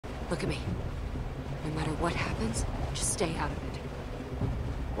Look at me. No matter what happens, just stay out of it.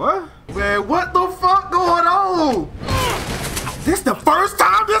 What? Man, what the fuck going on? This the first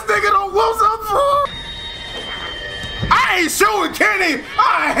time this nigga done whoop something? I ain't shooting Kenny!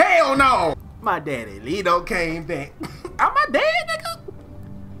 Oh, hell no! My daddy Lito came back. I'm my dad,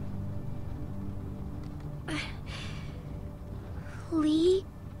 nigga. Lee?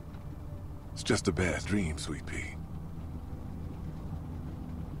 It's just a bad dream, Sweet Pea.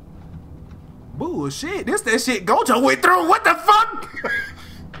 Bullshit, this that shit Gojo went through. What the fuck?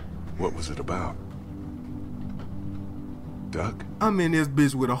 What was it about? Duck? I'm in this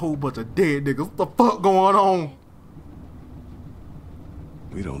bitch with a whole bunch of dead niggas. What the fuck going on?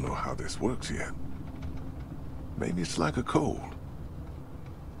 We don't know how this works yet. Maybe it's like a cold.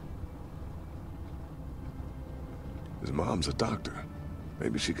 His mom's a doctor.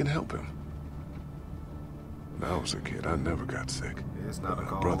 Maybe she can help him. When I was a kid, I never got sick. It's not a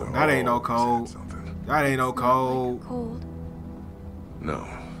cold. Brother That ain't no cold. something. That ain't no cold. Like a cold. No,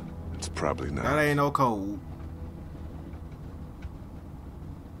 it's probably not. That ain't no cold.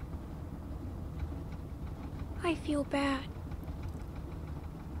 I feel bad.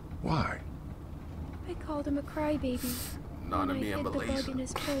 Why? I called him a crybaby. None of and I me hid in the bug belief. in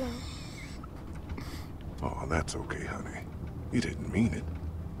his pillow. Oh, that's okay, honey. You didn't mean it.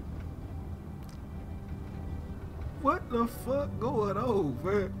 What the fuck going on,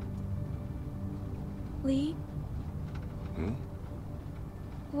 man? Lee? Hmm?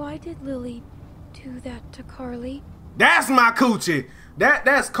 Why did Lily do that to Carly? That's my coochie.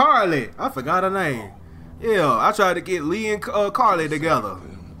 That's Carly. I forgot her name. Yeah, I tried to get Lee and Carly together.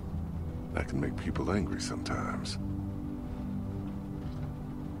 That can make people angry sometimes.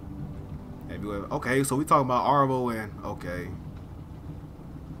 Have you ever, okay, so we talking about Arvo and okay.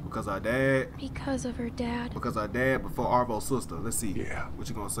 Because our dad. Because of her dad. Because our dad before Arvo's sister. Let's see. Yeah. What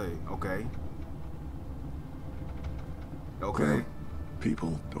you gonna say? Okay. Okay. Well,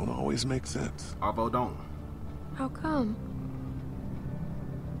 people don't always make sense. Arvo don't. How come?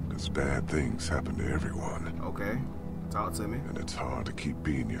 Because bad things happen to everyone. Okay. Talk to me. And it's hard to keep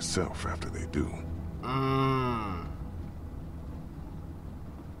being yourself after they do.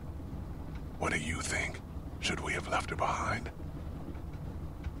 What do you think? Should we have left her behind?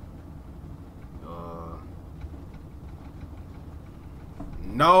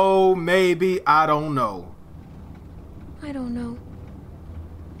 No, maybe, I don't know. I don't know.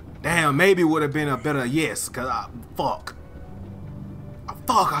 Damn, maybe would have been a better yes, cause fuck.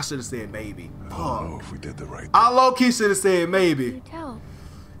 Fuck, I should have said maybe. I don't know if we did the right thing. I low-key should have said You maybe. tell.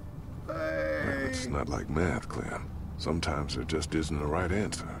 It's not like math, Clem. Sometimes there just isn't a right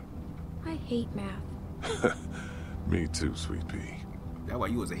answer. I hate math. Me too, Sweet Pea. That's why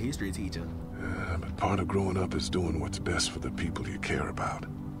you was a history teacher. But part of growing up is doing what's best for the people you care about.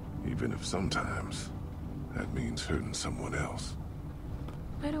 Even if sometimes that means hurting someone else.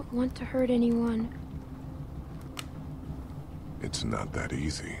 I don't want to hurt anyone. It's not that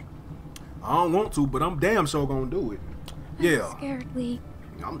easy. I don't want to, but I'm damn sure gonna do it. Yeah. I'm scared, Lee.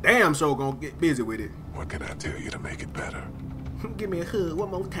 I'm damn sure gonna get busy with it. What can I tell you to make it better? Give me a hug one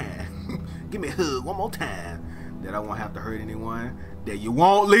more time. Give me a hug one more time. That I won't have to hurt anyone. That you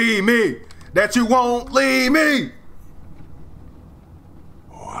won't leave me. That you won't leave me.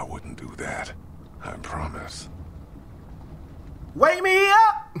 Oh, I wouldn't do that. I promise. Wake me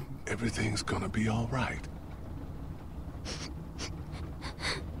up. Everything's gonna be all right.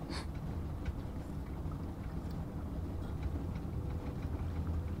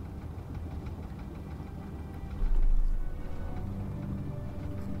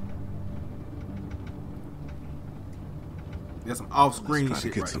 There's some off-screen Let's try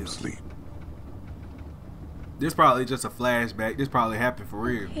shit to get right some here. sleep. This probably just a flashback. This probably happened for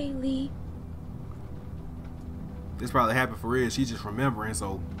real. Hey, Lee. This probably happened for real. She's just remembering.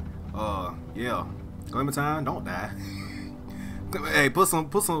 So, yeah. Clementine, don't die. Hey, put some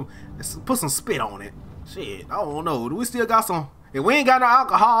spit on it. Shit, I don't know. Do we still got some? If we ain't got no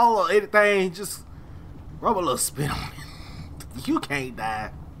alcohol or anything, just rub a little spit on it. You can't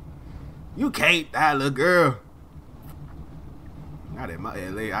die. You can't die, little girl. Not in my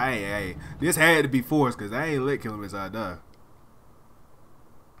LA. I ain't. This had to be forced because I ain't let Clementine die.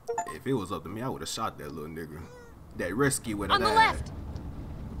 If it was up to me, I would have shot that little nigga. That rescue would have died. On the left.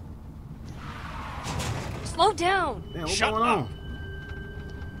 Slow down. Man, what's Shut going up. on?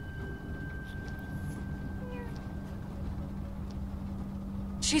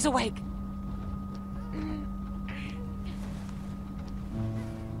 She's awake.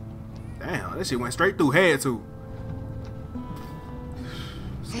 Damn, that shit went straight through. Had to.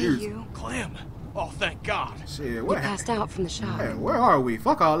 Hey, you. Clem, Oh, thank God. Shit, We passed out from the shock. Hey, where are we?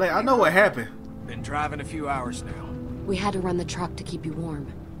 Fuck all that. I know what happened. Been driving a few hours now. We had to run the truck to keep you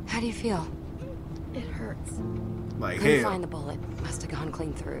warm. How do you feel? It hurts. Like Couldn't hell. find the bullet. Must have gone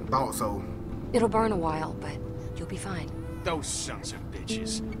clean through. Thought so. It'll burn a while, but you'll be fine. Those sons of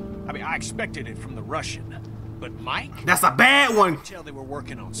bitches. I mean, I expected it from the Russian. But Mike? That's a bad one. Tell they were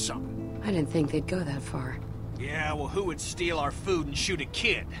working on something. I didn't think they'd go that far. Yeah, well, who would steal our food and shoot a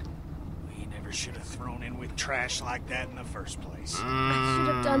kid? We never should have thrown in with trash like that in the first place. I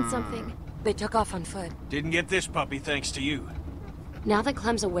should have done something. They took off on foot. Didn't get this puppy thanks to you. Now that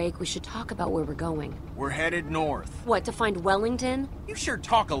Clem's awake, we should talk about where we're going. We're headed north. What, to find Wellington? You sure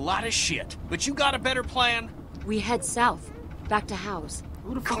talk a lot of shit, but you got a better plan? We head south, back to House.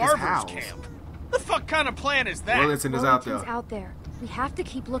 Who the fuck is Carver's House? camp. The fuck kind of plan is that? Wellington is out there. Wellington's out there. We have to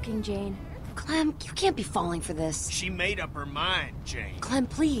keep looking, Jane. Clem, you can't be falling for this. She made up her mind, Jane. Clem,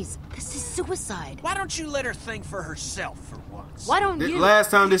 please. This is suicide. Why don't you let her think for herself for once? Why don't you?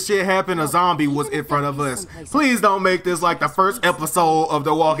 Last time this shit happened, a zombie was in front of us. Please don't make this like the first episode of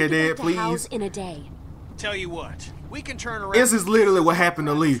The Walking Dead, The house please. in a day. Tell you what, we can turn around. This is literally what happened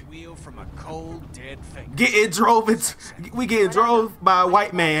to Lee. Wheel from a cold, dead finger. We getting drove by a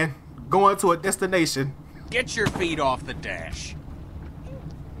white man going to a destination. Get your feet off the dash.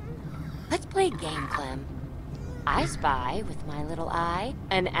 Let's play a game, Clem. I spy with my little eye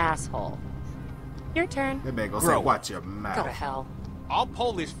an asshole. Your turn. That man gonna say, Grow. watch your Go to mouth. hell. I'll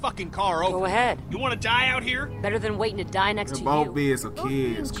pull this fucking car over. Go ahead. You want to die out here? Better than waiting to die next They're to both you. being some Both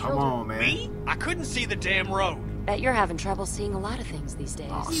being kids. Come children. on, man. Me? I couldn't see the damn road. Bet you're having trouble seeing a lot of things these days.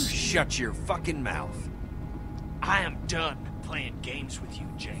 Oh, You shut your fucking mouth. I am done playing games with you,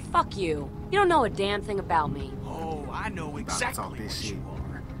 Jane. Fuck you. You don't know a damn thing about me. Oh, I know about to exactly talk what this shit. you are.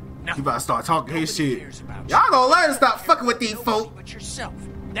 You Nothing. about to start talking his Nobody shit. cares about Y'all you. gonna learn to stop fucking with these Nobody folk. but yourself.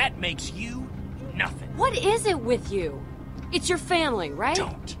 That makes you nothing. What is it with you? It's your family, right?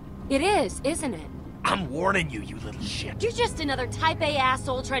 Don't. It is, isn't it? I'm warning you, you little shit. You're just another type A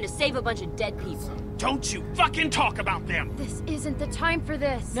asshole trying to save a bunch of dead people. Don't you fucking talk about them. This isn't the time for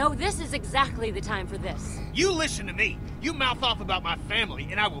this. No, this is exactly the time for this. You listen to me. You mouth off about my family,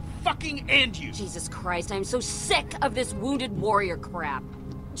 and I will fucking end you. Jesus Christ, I'm so sick of this wounded warrior crap.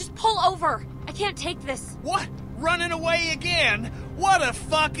 Just pull over. I can't take this. What? Running away again? What a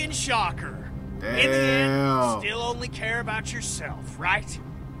fucking shocker. In the Damn. end, still only care about yourself, right?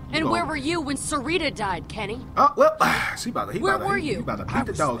 And go. where were you when Sarita died, Kenny? Oh, well, he about to Where were you? He about to I beat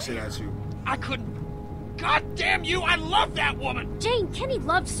the was dog shit there. at you. I couldn't. God damn you, I love that woman! Jane, Kenny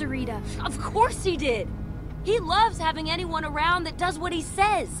loved Sarita. Of course he did. He loves having anyone around that does what he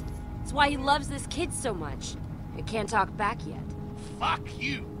says. That's why he loves this kid so much. I can't talk back yet. Fuck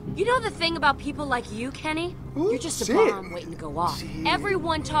you. You know the thing about people like you, Kenny? Ooh, You're just a shit. bomb waiting to go off. Shit.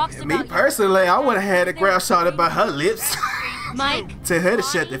 Everyone talks Me about you. personally, I would have had a ground shot about her lips. Mike, Tell her to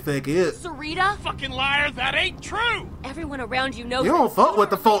shut the fuck up. Sarita, Fucking liar, that ain't true! everyone around you knows You don't that fuck with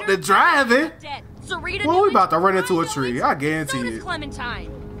the sooner or folk later, that driving. dead. Sarita Well, knew we it, about to run into I a know tree. it, I guarantee so does it.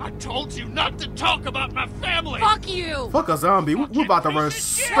 Clementine. I told you not to talk about my family! Fuck you! Fuck a zombie. We about to run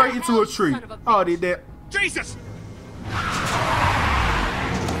straight into a tree. Oh, did that. Jesus!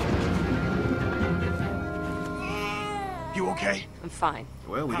 You okay? I'm fine.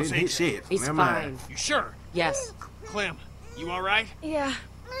 Well, we How's didn't hit AJ? shit. He's Never fine. mind. You sure? Yes. Clem, you alright? Yeah.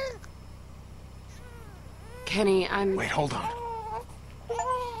 Kenny, I'm... Wait, hold on. Go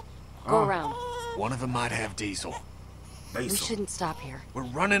Oh. around. One of them might have diesel. We Basil. shouldn't stop here. We're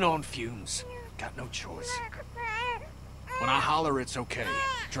running on fumes. Got no choice. When I holler it's okay,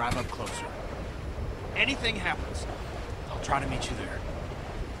 drive up closer. Anything happens, I'll try to meet you there.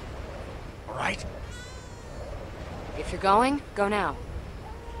 Alright? If you're going, go now.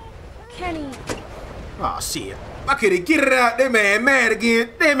 Kenny. Oh, shit. I couldn't get it out. That man mad again.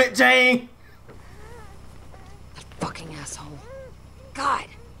 Damn it, Jane. Fucking asshole. God.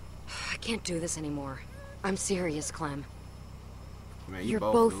 I can't do this anymore. I'm serious, Clem. Man, You're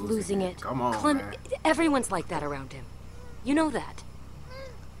both losing it. Come on, Clem, man. everyone's like that around him. You know that.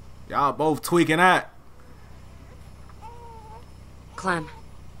 Y'all both tweaking out. Clem,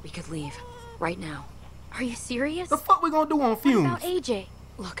 we could leave. Right now. Are you serious? The fuck we gonna do on What fumes? about AJ?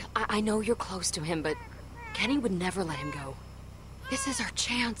 Look, I know you're close to him, but Kenny would never let him go. This is our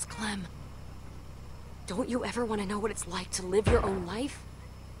chance, Clem. Don't you ever want to know what it's like to live your own life?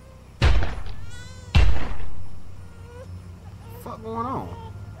 Fuck going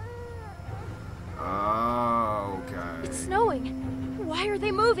on? Oh, okay. It's snowing. Why are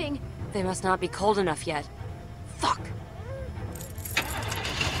they moving? They must not be cold enough yet. Fuck!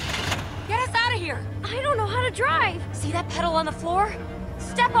 Get us out of here! I don't know how to drive. See that pedal on the floor?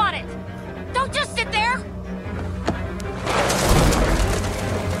 Step on it! Don't just sit there!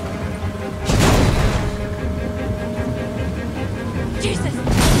 Jesus!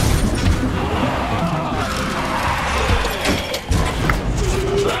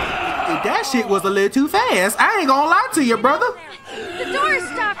 That shit was a little too fast. I ain't gonna lie to you, brother. The door is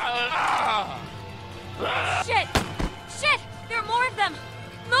stuck! Shit! Shit! There are more of them!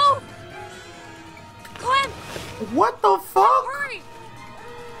 Move! Clem! What the fuck? Hurry!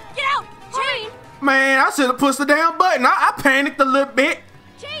 Get out! Jane! Man, I should have pushed the damn button. I panicked a little bit.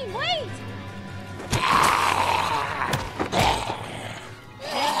 Jane, wait!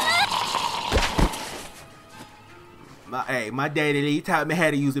 My daddy, he taught me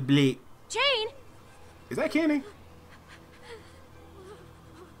how to use a blade. Jane! Is that Kenny?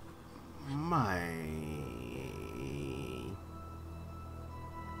 Man,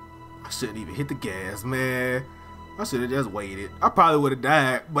 I shouldn't even hit the gas, man. I should have just waited. I probably would have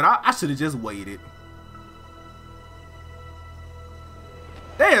died, but I should have just waited.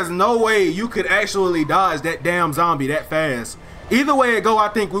 There's no way you could actually dodge that damn zombie that fast. Either way it go, I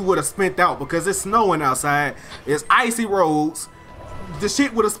think we would have spent out because it's snowing outside. It's icy roads. The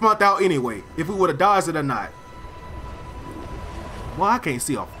shit would have spun out anyway, if we would have dodged it or not. Well, I can't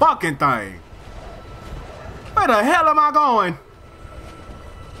see a fucking thing. Where the hell am I going?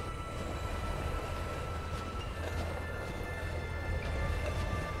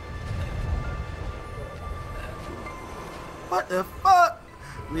 What the fuck?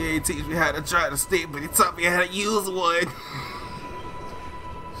 He ain't teach me how to try to stick, but he taught me how to use one.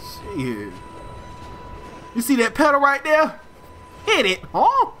 Shit. You see that pedal right there? Hit it,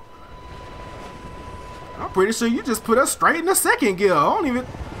 huh? I'm pretty sure you just put us straight in the second gear. I don't even...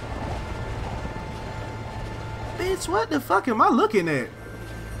 Bitch, what the fuck am I looking at?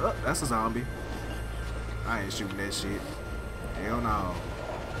 Oh, that's a zombie. I ain't shooting that shit. Hell no.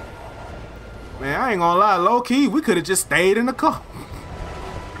 Man, I ain't gonna lie, low key, we could have just stayed in the car.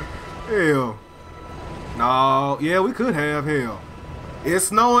 Hell. No, yeah, we could have, hell. It's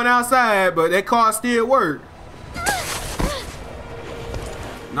snowing outside, but that car still worked.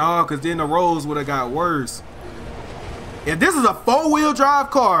 No, because then the roads would have got worse. If this is a 4-wheel drive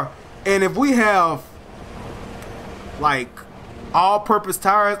car, and if we have, like, all-purpose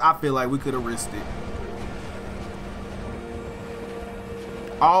tires, I feel like we could have risked it.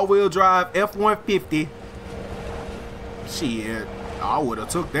 All-wheel drive F-150. Shit, I would have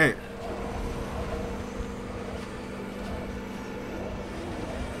took that.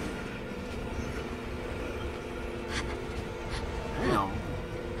 Damn.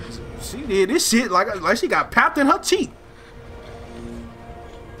 She did this shit like she got popped in her cheek.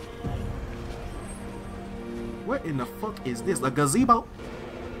 What in the fuck is this? A gazebo?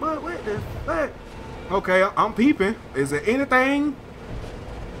 What the fuck? Okay, I'm peeping. Is there anything?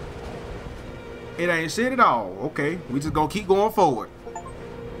 It ain't shit at all. Okay, we just gonna keep going forward.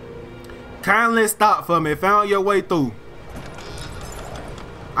 Kindly stop for me. Found your way through.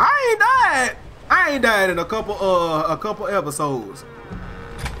 I ain't died in a couple episodes.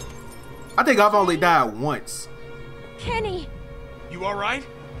 I think I've only died once. Kenny! You alright?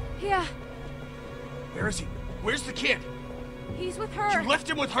 Yeah, Where is he? Where's the kid? he's with her. You left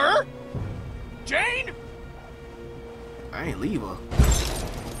him with her? Jane? I ain't leave her.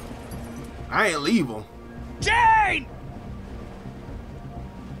 I ain't leave her. Jane!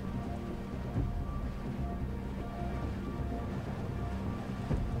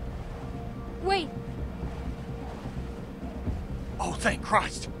 Wait, Oh, thank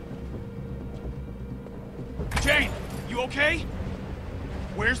Christ. Jane, you okay?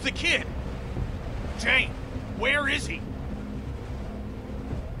 Where's the kid? Jane, where is he?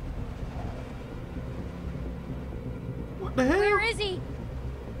 What the hell? where is he?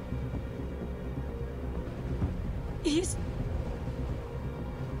 He's...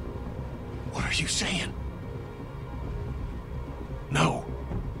 What are you saying? No.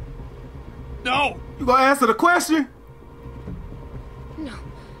 No! You gonna answer the question? No,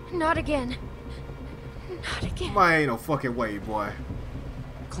 not again. Not again. Man, ain't no fucking way, boy.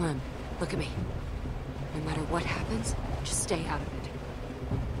 Clem, look at me. No matter what happens, just stay out of it.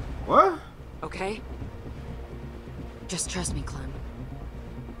 What? Okay? Just trust me, Clem.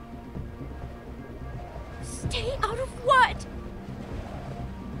 Stay out of what?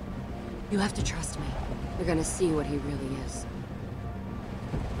 You have to trust me. You're gonna see what he really is.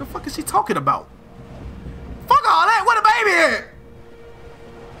 The fuck is she talking about? Fuck all that! Where the baby at?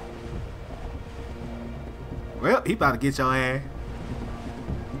 Well, he about to get your ass.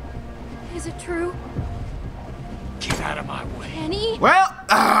 Is it true? Get out of my way. Kenny? Well,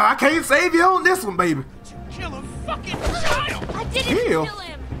 I can't save you on this one, baby. Kill a fucking child! I didn't Kill? kill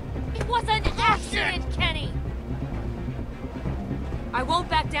him! It was an accident, Kenny! I won't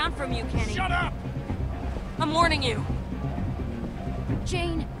back down from you, Kenny. Shut up! I'm warning you.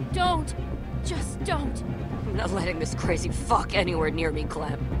 Jane, don't. Just don't. I'm not letting this crazy fuck anywhere near me,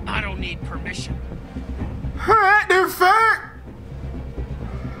 Clem. I don't need permission. What the fuck?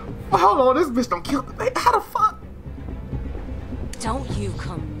 Hold on, this bitch don't kill me. How the fuck? Don't you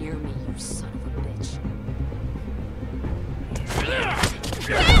come near me, you son of a bitch.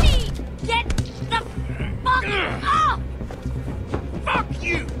 Kenny! Get the fuck off! Fuck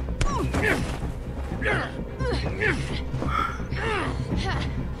you!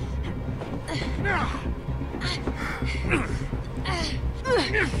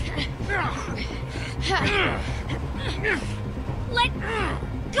 Let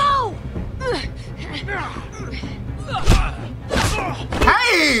go!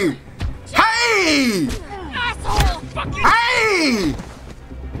 Hey! Hey! Asshole! Hey!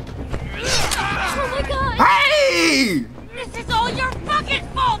 Oh my god! Hey! This is all your fucking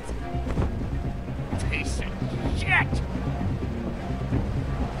fault! Piece of shit!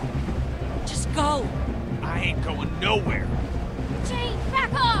 Just go! I ain't going nowhere. Jane,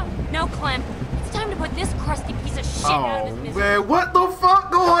 back off! No, Clem. It's time to put this crusty piece of shit out of his misery. Man, what the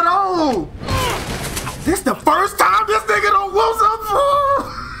fuck going on? This the first time this nigga don't want some food?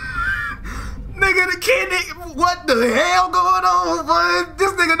 Nigga, the kid, what the hell going on, bud?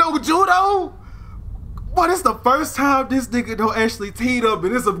 This nigga know judo? Boy, this the first time this nigga don't actually teed up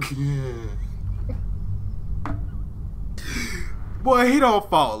and it's a... Boy, he don't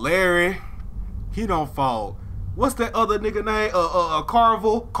fault Larry. He don't fault. What's that other nigga name?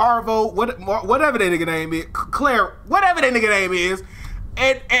 Carvo, whatever that nigga name is. Claire, whatever that nigga name is.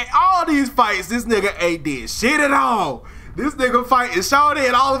 And all these fights, this nigga ain't did shit at all. This nigga fighting Shawty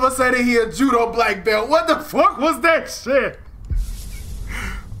and all of a sudden he a judo black belt. What the fuck was that shit?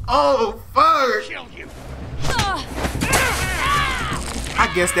 Oh, fuck. Kill you.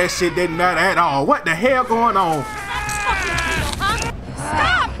 I guess that shit didn't matter at all. What the hell going on?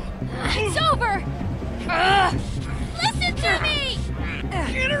 Stop! It's over! Listen to me!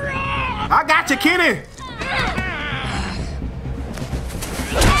 Get her off! I got you, Kenny.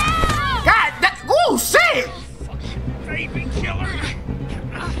 God, oh shit! Baby killer!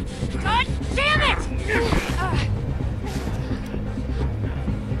 God damn it!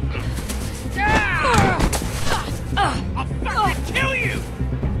 I'll fucking kill you!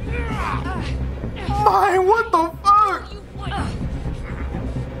 Man, what the fuck?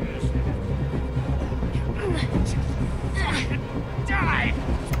 Die!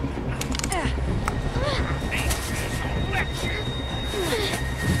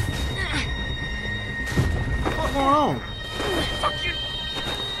 What's going on? Fuck you!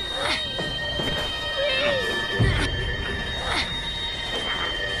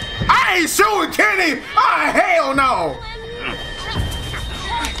 I ain't shooting Kenny! Ah, hell no!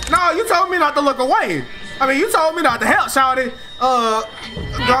 No, you told me not to look away. I mean, you told me not to help, Shawty.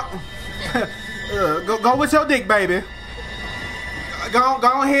 Go with your dick, baby. Go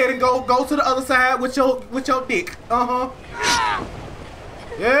ahead and go to the other side with your dick.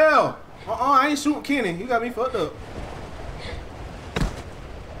 Yeah. I ain't shooting Kenny. You got me fucked up.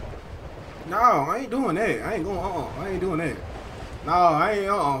 No, I ain't doing that. I ain't going. I ain't doing that. No, I ain't.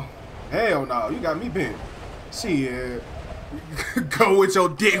 Hell no. You got me bent. Shit. Go with your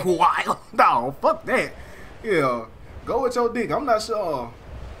dick wild. No, fuck that. Yeah. Go with your dick. I'm not sure.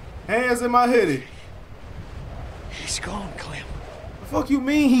 Hands in my hoodie. He's gone, Clem. The fuck you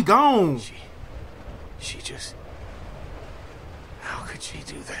mean he gone? She just... How could she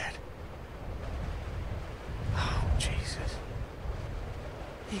do that? Oh, Jesus.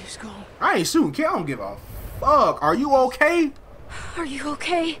 He's gone. I ain't shooting Kenny. I don't give a fuck. Are you okay? Are you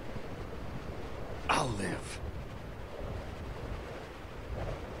okay? I'll live.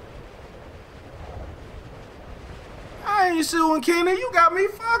 I ain't shooting Kenny. You got me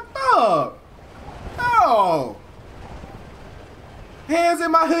fucked up. No. Hands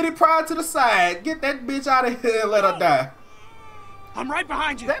in my hoodie prior to the side. Get that bitch out of here and let her die. I'm right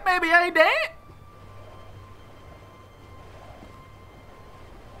behind you. That baby ain't dead.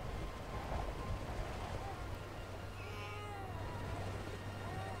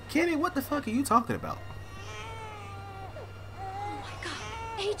 Kenny, what the fuck are you talking about? Oh my god,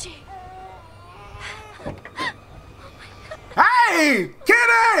 AJ! Hey!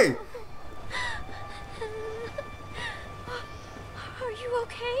 Kenny! Are you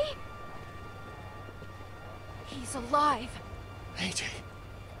okay? He's alive. AJ,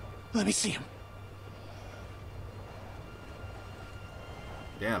 let me see him.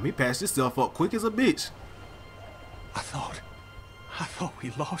 Damn, he patched himself up quick as a bitch. I thought I thought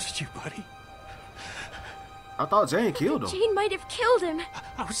we lost you, buddy. I thought Jane killed him. Jane might have killed him.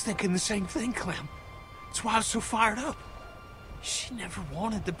 I was thinking the same thing, Clem. That's why I was so fired up. She never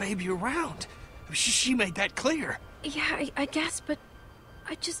wanted the baby around. She made that clear. Yeah, I guess, but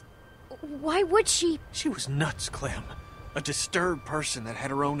I just... Why would she? She was nuts, Clem. A disturbed person that had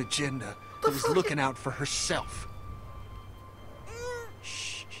her own agenda, that was looking out for herself.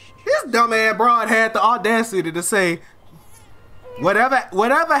 This dumbass broad had the audacity to say,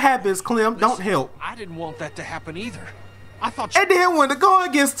 whatever happens, Clem, don't help. I didn't want that to happen either. I thought. And then when the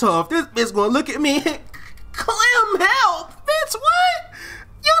going gets tough, this bitch gonna look at me. Clem, help, bitch! What?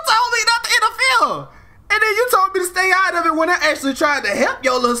 You told me not to interfere, and then you told me to stay out of it when I actually tried to help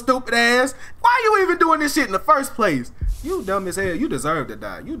your little stupid ass. Why you even doing this shit in the first place? You dumb as hell. You deserve to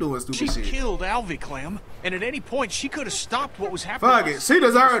die. You doing stupid shit. She killed Alvy, Clem, and at any point she could have stopped what was happening. Fuck it. She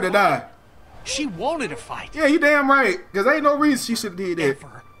deserved to die. She wanted a fight. Yeah, you damn right. Cause ain't no reason she should have did that.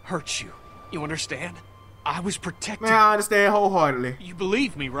 Never hurt you. You understand? I was protected. Man, I understand wholeheartedly. You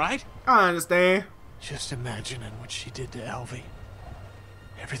believe me, right? I understand. Just imagining what she did to Alvy.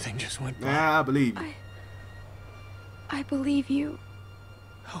 Everything just went by. Nah, I believe you. I believe you.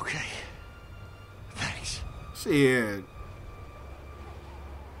 Okay. Thanks. Shit.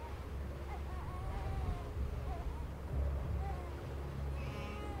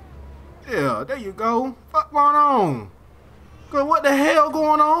 Yeah, there you go. Fuck going on? Girl, what the hell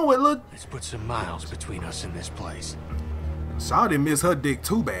going on with look? Let's put some miles between us and this place. Shawty miss her dick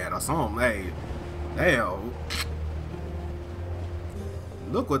too bad or something. Hey, damn.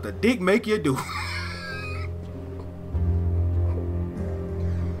 Look what the dick make you do.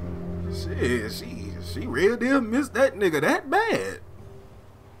 Shit, she real deal missed that nigga that bad.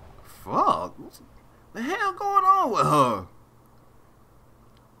 Fuck. What the hell going on with her?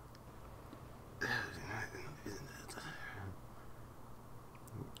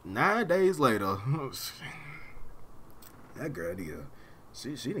 Nine days later, that girl she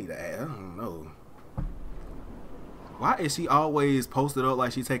need to add. I don't know. Why is she always posted up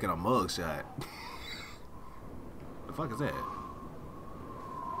like she's taking a mug shot? The fuck is that?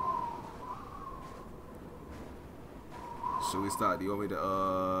 Should we start? Do you want me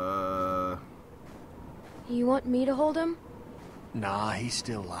to You want me to hold him? Nah, he's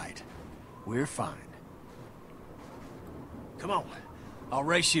still light. We're fine. Come on. I'll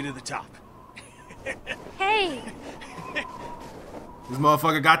race you to the top. Hey! This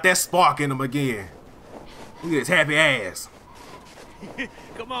motherfucker got that spark in him again. Look at his happy ass.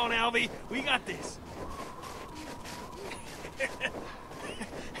 Come on, Alvy. We got this.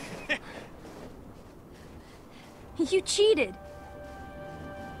 You cheated.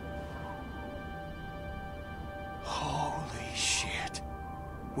 Holy shit.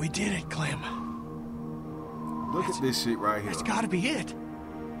 We did it, Clem. Look at this shit right here. That's gotta be it.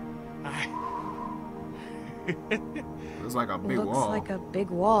 Looks like a big wall. Looks like a big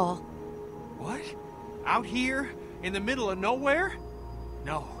wall. What? Out here? In the middle of nowhere?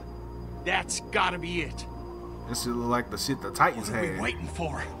 No. That's gotta be it. This shit look like the shit the Titans What are had. we waiting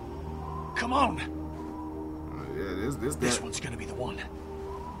for? Come on. Yeah, This one's gonna be the one.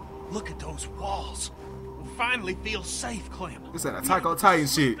 Look at those walls. We finally feel safe, Clem. This that Attack on Titan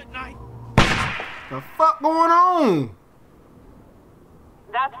shit. At night. The fuck going on?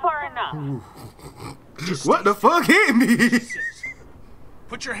 That's far enough. What the fuck hit me?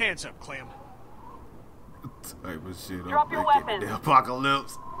 Put your hands up, Clem. Type of shit Drop I'm your making weapons. The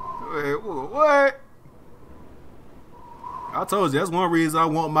apocalypse. Wait, what? I told you that's one reason I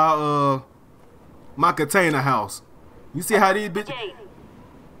want my container house. You see how these bitches? Gate.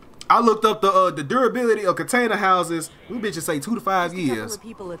 I looked up the durability of container houses. We bitches say 2 to 5 years.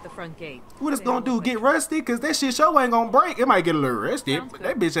 People at the front gate. What it's gonna do? Get rusty? Cause that shit show ain't gonna break. It might get a little rusty, Sounds but good.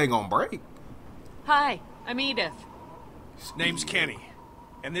 that bitch ain't gonna break. Hi, I'm Edith. Name's Kenny.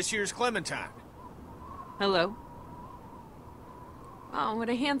 And this here's Clementine. Hello. Oh, what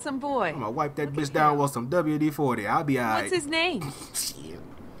a handsome boy. I'm gonna wipe that bitch down with some WD-40. I'll be alright. What's his name? Shit.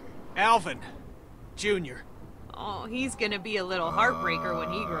 Alvin. Junior. Oh, he's gonna be a little heartbreaker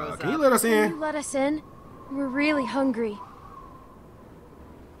when he grows Can you up. let us Can in? you let us in? We're really hungry.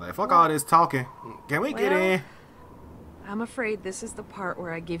 Like, fuck all this talking. Can we get Well- in? I'm afraid this is the part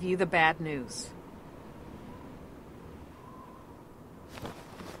where I give you the bad news.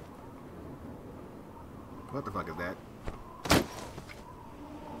 What the fuck is that?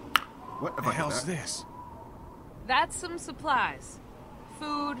 What the The fuck hell's is that? this? That's some supplies.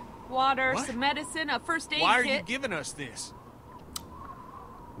 Food, water, What? some medicine, a first aid Why are kit. you giving us this?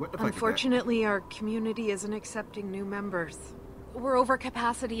 What the fuck Unfortunately, our community isn't accepting new members. We're over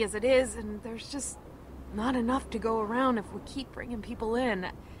capacity as it is, and there's just not enough to go around if we keep bringing people in.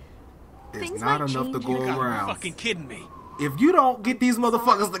 It's Things not might enough to change. go You gotta be around. fucking kidding me. If you don't get these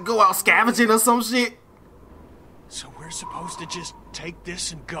motherfuckers to go out scavenging or some shit, So we're supposed to just take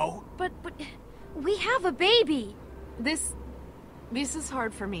this and go? But we have a baby. This is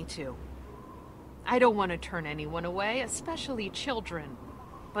hard for me too. I don't want to turn anyone away, especially children.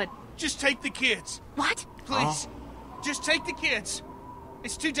 But Just take the kids. What? Please. Just take the kids.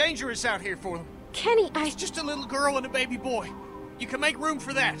 It's too dangerous out here for them. Kenny, It's just a little girl and a baby boy. You can make room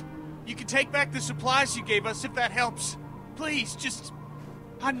for that. You can take back the supplies you gave us if that helps. Please, just...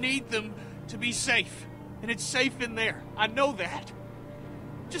 I need them to be safe. And it's safe in there. I know that.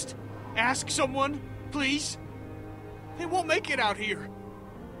 Just ask someone, please. They won't make it out here.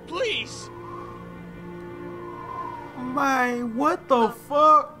 Please. man, what the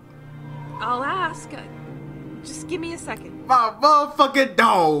fuck? I'll ask. Just give me a second. My motherfucking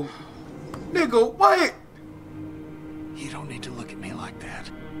dog. Nigga, wait. You don't need to look at me like that.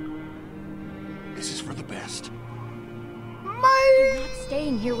 This is for the best. Man. not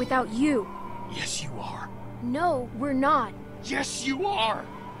staying here without you. Yes, you are. No, we're not. Yes, you are.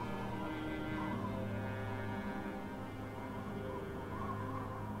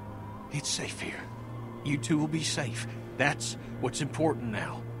 It's safe here. You two will be safe. That's what's important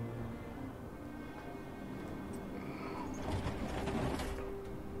now.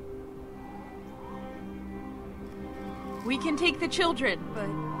 We can take the children,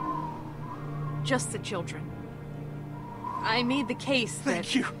 but just the children. I made the case that...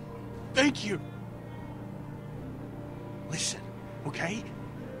 Thank you. Thank you. Listen, okay?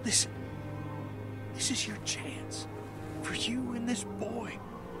 Listen. This is your chance. For you and this boy.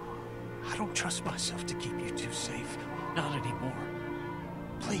 I don't trust myself to keep you two safe. Not anymore.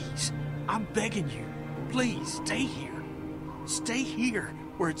 Please, I'm begging you. Please, stay here. Stay here,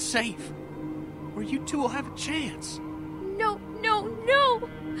 where it's safe. Where you two will have a chance. No, no, no!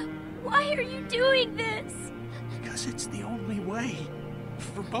 Why are you doing this? Because it's the only way.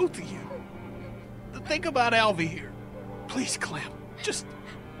 For both of you. Think about Alvy here. Please, Clem. Just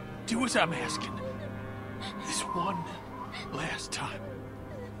do as I'm asking. This one last time.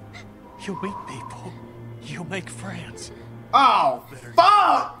 You'll meet people. You'll make friends. Oh,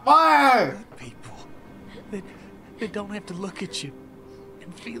 fuck, man. People that don't have to look at you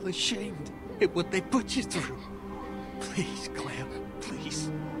and feel ashamed at what they put you through. Please, Clem, please.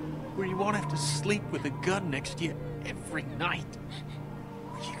 Where you won't have to sleep with a gun next to you every night.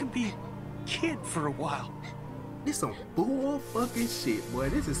 Where you can be a kid for a while. This some bull fucking shit, boy.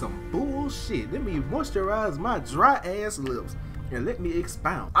 This is some bullshit. Let me moisturize my dry ass lips and let me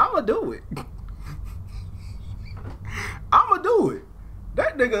expound. I'ma do it. I'ma do it.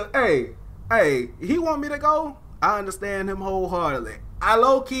 That nigga, hey, he want me to go? I understand him wholeheartedly. I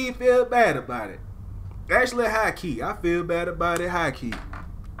low-key feel bad about it. Actually, high-key. I feel bad about it, high-key.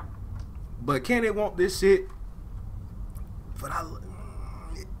 But Kenny want this shit. But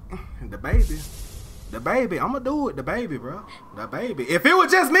the baby, I'ma do it. The baby, bro. The baby. If it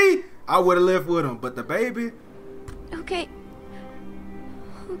was just me, I would have left with him. But the baby. Okay.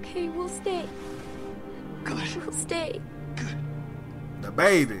 Okay, we'll stay. Good. We'll stay. Good. The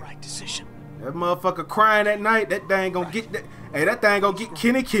baby. Right decision. That motherfucker crying at night. That thing gonna get that. Hey, that thing gonna get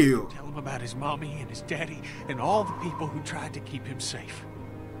Kenny killed. Tell him about his mommy and his daddy and all the people who tried to keep him safe.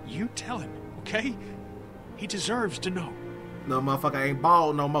 You tell him, okay? He deserves to know. No motherfucker ain't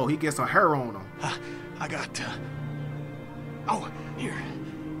bald no more. He gets some hair on him. I got, oh, here.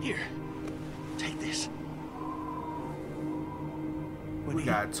 Take this. We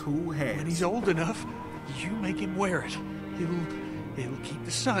got two hats. When he's old enough, you make him wear it. It'll keep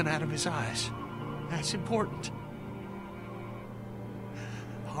the sun out of his eyes. That's important.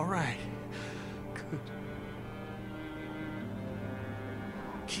 All right. Good.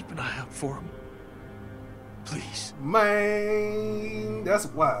 Keep an eye out for him. Please. Man, that's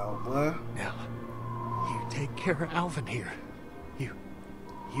wild, boy. Now, you take care of Alvin here.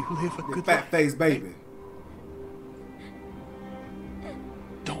 You live a The good fat life. face baby.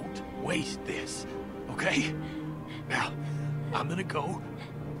 Don't waste this, okay? Now, I'm gonna go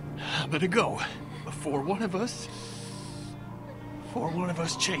before one of us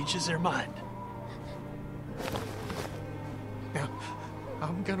changes their mind. Now,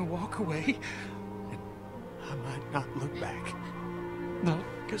 I'm gonna walk away, and I might not look back. Not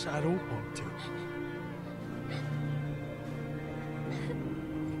because I don't want to.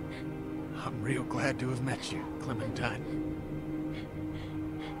 I'm real glad to have met you, Clementine.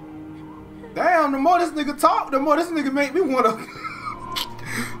 Damn, the more this nigga talk, the more this nigga make me wanna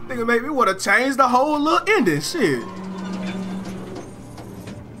nigga make me wanna change the whole little ending shit.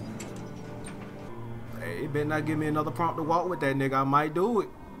 Hey, better not give me another prompt to walk with that nigga. I might do it.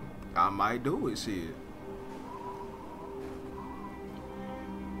 I might do it, shit.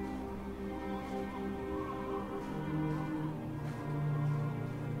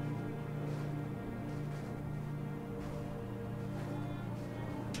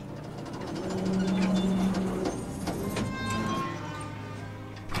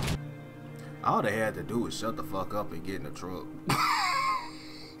 All they had to do was shut the fuck up and get in the truck.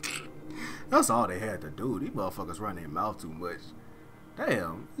 That's all they had to do. These motherfuckers run their mouth too much.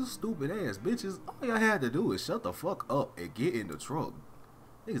 Damn, you stupid ass bitches. All y'all had to do is shut the fuck up and get in the truck.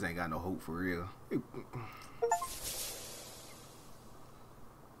 Niggas ain't got no hope for real.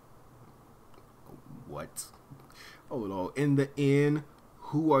 What? Hold on. In the end,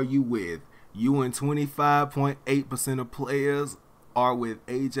 who are you with? You and 25.8% of players are with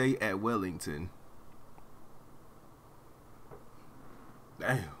AJ at Wellington.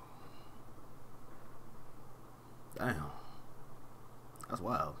 Damn. Damn. That's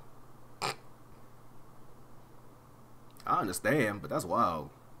wild. I understand, but that's wild.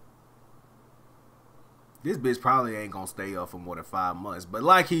 This bitch probably ain't gonna stay up for more than 5 months. But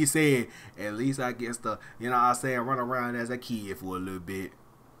like he said, at least I guess the, you know what I'm saying, run around as a kid for a little bit.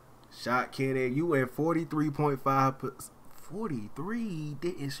 Shot Kenny, you at 43.5%. 43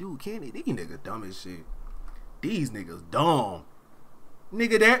 didn't shoot Kenny. These niggas dumb as shit. These niggas dumb.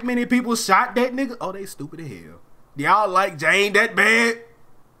 Nigga, that many people shot that nigga? Oh, they stupid as hell. Y'all like Jane that bad?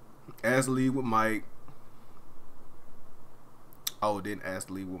 Ask to leave with Mike. Oh, didn't ask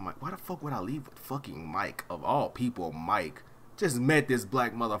to leave with Mike. Why the fuck would I leave with fucking Mike? Of all people, Mike. Just met this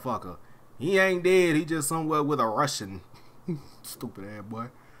black motherfucker. He ain't dead. He just somewhere with a Russian. Stupid ass boy.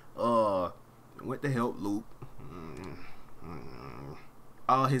 Went to help Luke.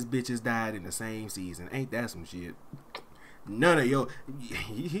 All his bitches died in the same season. Ain't that some shit? None of yo,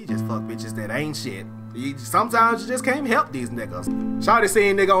 he just fuck bitches that ain't shit. Sometimes you just can't help these niggas. Shawty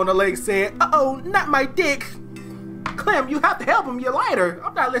seen nigga on the lake said, "Uh-oh, not my dick. Clem, you have to help him, you're lighter."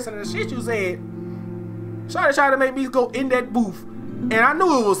 I'm not listening to shit you said. Shawty tried to make me go in that booth. And I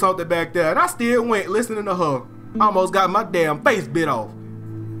knew it was something back there. And I still went listening to her. Almost got my damn face bit off.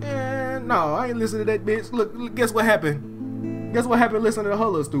 And no, I ain't listening to that bitch. Look, guess what happened? Guess what happened listening to her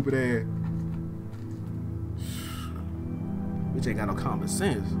little stupid ass? Bitch ain't got no common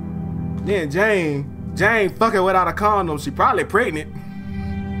sense. Then Jane fucking without a condom. She probably pregnant.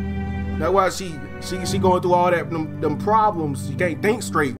 That's why she going through all that them problems. She can't think straight.